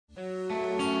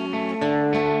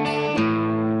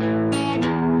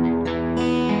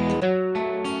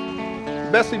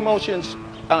Best Emotions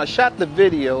shot the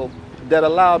video that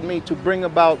allowed me to bring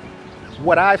about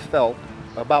what I felt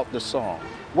about the song,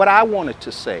 what I wanted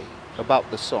to say about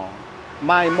the song,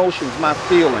 my emotions, my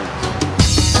feelings.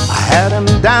 I had him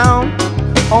down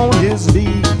on his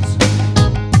knees,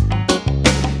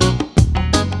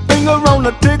 finger on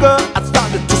the trigger, I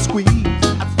started to squeeze.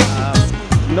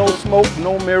 No smoke,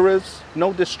 no mirrors,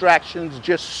 no distractions,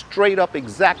 just straight up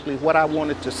exactly what I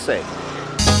wanted to say.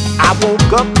 I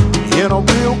woke up in a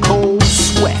real cold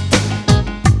sweat.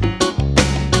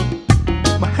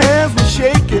 My hands were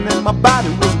shaking and my body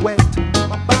was wet.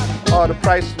 Oh,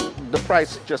 the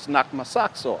price just knocked my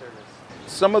socks off.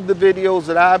 Some of the videos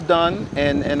that I've done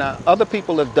and other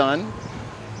people have done,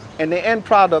 and the end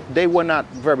product, they were not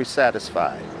very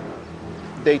satisfied.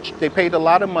 They paid a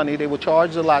lot of money, they were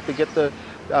charged a lot to get the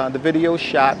video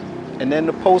shot, and then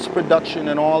the post-production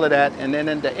and all of that, and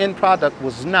then the end product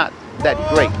was not that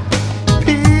great.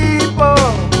 People,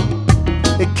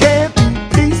 it can't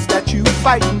be peace that you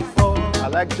fighting for. I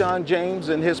like John James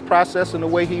and his process and the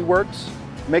way he works.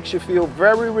 Makes you feel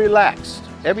very relaxed.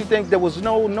 Everything, there was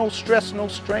no stress, no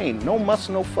strain, no muss,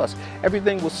 no fuss.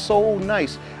 Everything was so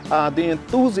nice. The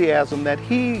enthusiasm that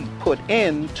he put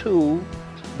into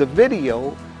the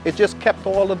video, it just kept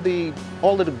all of the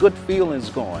good feelings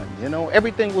going. You know,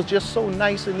 everything was just so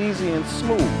nice and easy and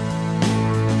smooth.